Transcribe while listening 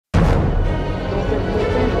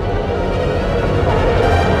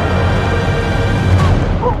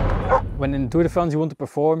Tour de France you want to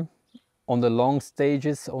perform, on the long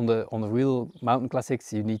stages, on the real mountain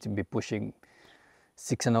classics, you need to be pushing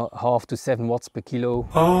 6.5 to 7 watts per kilo.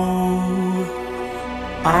 Oh,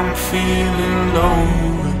 I'm feeling low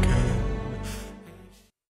again.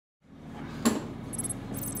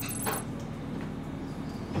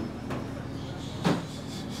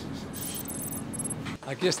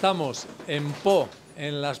 Aquí estamos en Po,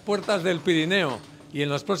 en las puertas del Pirineo, y en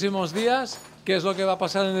los próximos días, ¿qué es lo que va a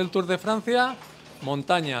pasar en el Tour de Francia?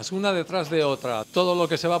 Montañas, una detrás de otra. Todo lo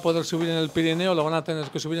que se va a poder subir en el Pirineo lo van a tener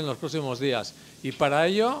que subir en los próximos días. Y para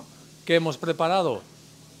ello, ¿qué hemos preparado?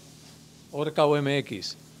 Orca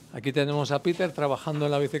OMX. Aquí tenemos a Peter trabajando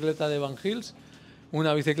en la bicicleta de Van Hills,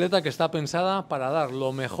 una bicicleta que está pensada para dar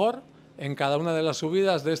lo mejor en cada una de las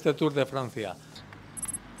subidas de este Tour de Francia.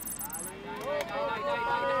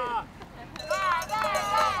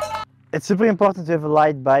 It's super important to have a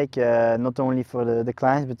light bike, not only for the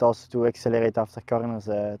climbs, but also to accelerate after corners.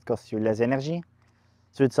 It costs you less energy,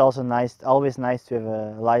 so it's also always nice to have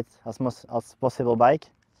a light as much as possible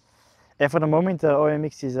bike. And for the moment, the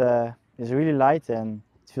OMX is really light and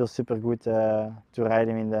it feels super good to ride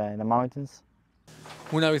them in the mountains.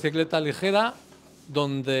 Una bicicleta ligera,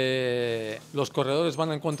 donde los corredores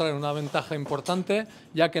van a encontrar una ventaja importante,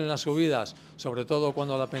 ya que en las subidas, sobre todo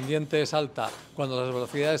cuando la pendiente es alta, cuando las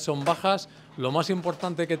velocidades son bajas, lo más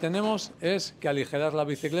importante que tenemos es que aligerar la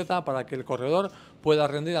bicicleta para que el corredor pueda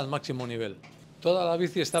rendir al máximo nivel. Toda la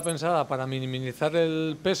bici está pensada para minimizar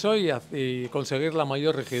el peso y conseguir la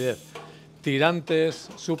mayor rigidez. Tirantes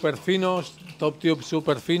súper finos, top tube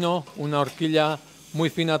súper fino, una horquilla muy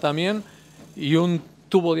fina también y un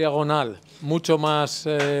tubo diagonal mucho más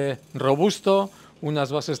robusto,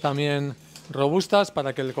 unas bases también robustas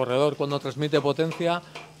para que el corredor, cuando transmite potencia,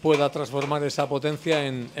 pueda transformar esa potencia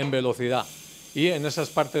en velocidad y en esas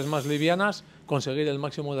partes más livianas conseguir el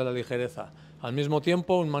máximo de la ligereza. Al mismo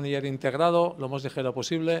tiempo, un manillar integrado lo más ligero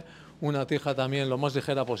posible, una tija también lo más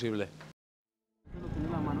ligera posible.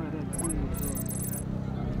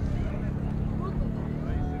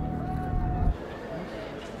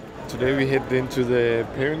 Today we head into the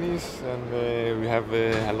Pyrenees and we have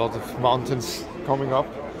a lot of mountains coming up.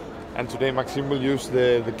 And today Maxime will use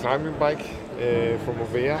the climbing bike from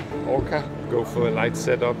Orbea, Orca, go for a light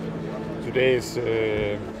setup. Today is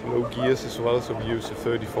low gears as well, so we use a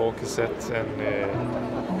 34 cassette and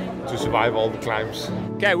to survive all the climbs.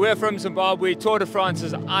 Okay, we're from Zimbabwe. Tour de France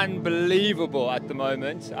is unbelievable at the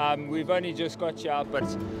moment. We've only just got here, but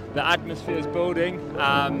the atmosphere is building.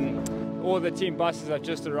 All the team buses have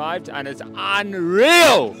just arrived and it's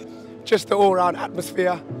unreal! Just the all-round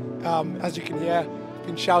atmosphere, as you can hear,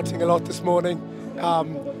 been shouting a lot this morning.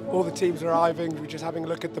 All the teams arriving, we're just having a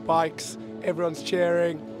look at the bikes, everyone's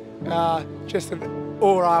cheering. Just an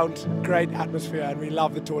all-round great atmosphere and we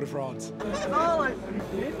love the Tour de France.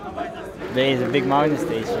 There is a big mountain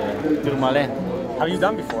stage, Tourmalet. Have you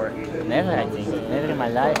done before? Never, I think. Never in my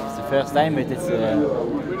life. It's the first time, but it's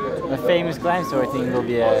a famous climb, so I think it will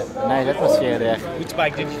be a nice atmosphere there. Which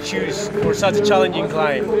bike did you choose for such a challenging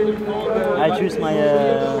climb? I choose my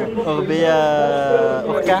Orbea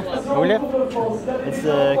Orca OMX. It's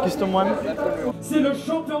a custom one. C'est le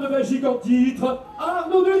champion de Belgique en titre,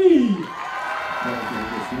 Arnaud Denis.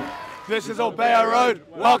 This is Orbea Road.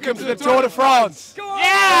 Welcome to the Tour de France.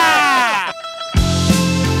 Yeah!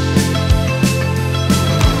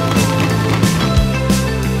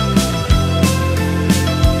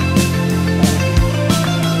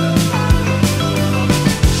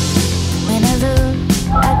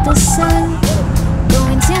 The sun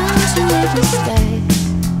going down to every sky.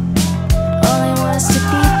 All I want is to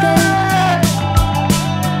be there.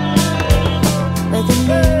 Where the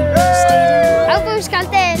news stayed away. Ook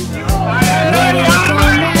Skanten. Where did I go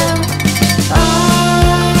now?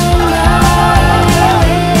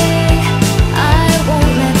 I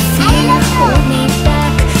won't let fear hold me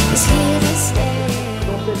back. It's here to stay.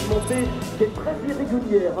 Dans cette montée qui est très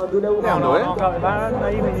irrégulière de la haut.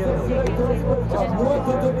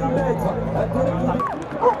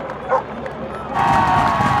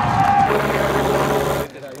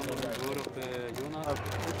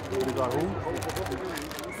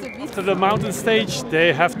 After the mountain stage,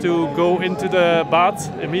 they have to go into the bath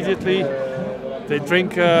immediately. They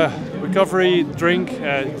drink recovery drink,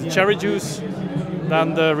 cherry juice,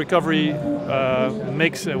 then the recovery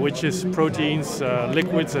mix, which is proteins,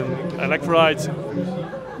 liquids and electrolytes.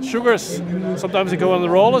 Sugars, sometimes they go on the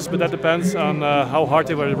rollers, but that depends on how hard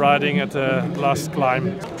they were riding at the last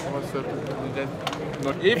climb.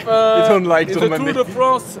 If you don't like the Tour de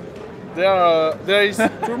France, there is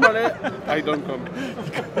Tourmalet, I don't come.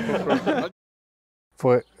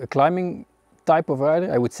 For a climbing type of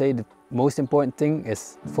rider, I would say that most important thing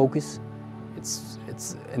is focus.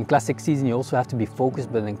 It's in classic season you also have to be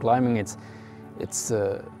focused, but in climbing it's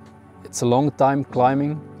a long time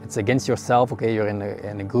climbing. It's against yourself. Okay, you're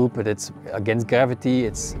in a group, but it's against gravity.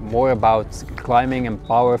 It's more about climbing and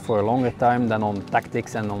power for a longer time than on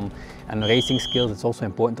tactics and racing skills. It's also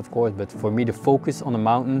important, of course, but for me, the focus on the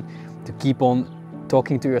mountain, to keep on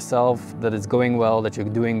talking to yourself that it's going well, that you're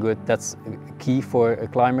doing good, that's key for a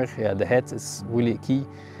climber. Yeah, the head is really key.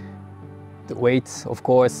 The weight, of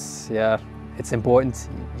course, yeah, it's important.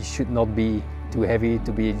 You should not be too heavy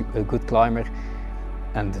to be a good climber.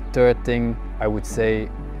 And the third thing I would say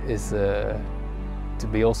is to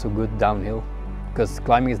be also good downhill, because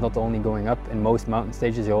climbing is not only going up. In most mountain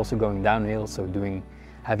stages you're also going downhill, so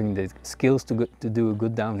having the skills to do a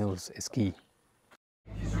good downhill is key.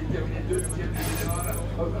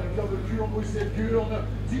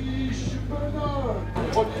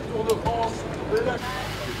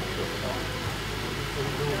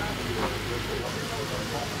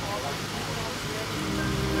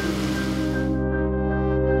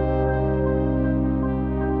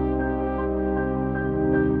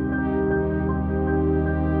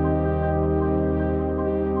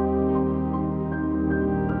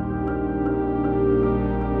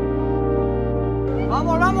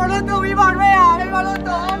 ¡Vamos, vamos, Lotto! ¡Viva Orbea! ¡Viva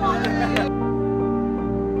Lotto! ¡Vamos!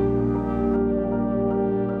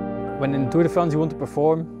 When in Tour de France you want to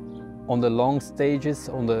perform on the long stages,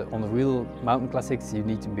 on the real mountain classics, you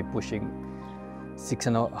need to be pushing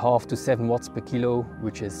 6.5 to 7 watts per kilo,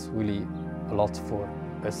 which is really a lot for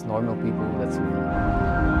us normal people. That's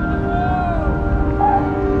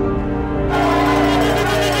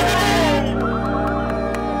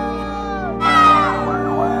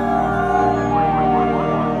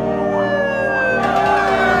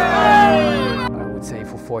I would say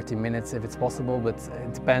for 40 minutes if it's possible, but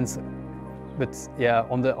it depends. But yeah,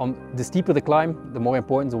 on the steeper the climb, the more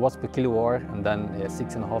important the watts per kilo are, and then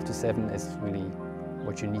 6.5 to 7 is really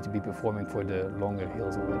what you need to be performing for the longer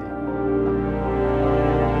hills already.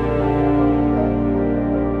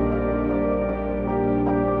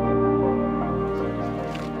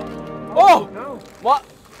 Oh! Wat?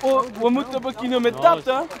 Oh, we moeten beginnen met dat,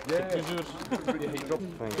 hè?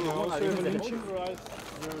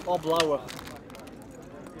 Oh, blauwe.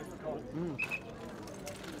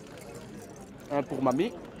 Un pour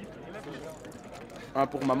mamie, un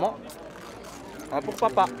pour maman, un pour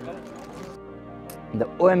papa. The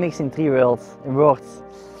OMX in 3 words.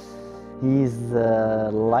 He's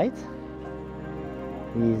light.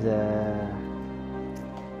 He's how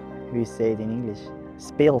you say it in English?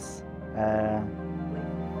 Speels.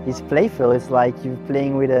 He's playful. It's like you're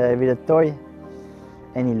playing with a toy,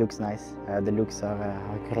 and he looks nice. The looks are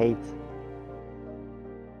great.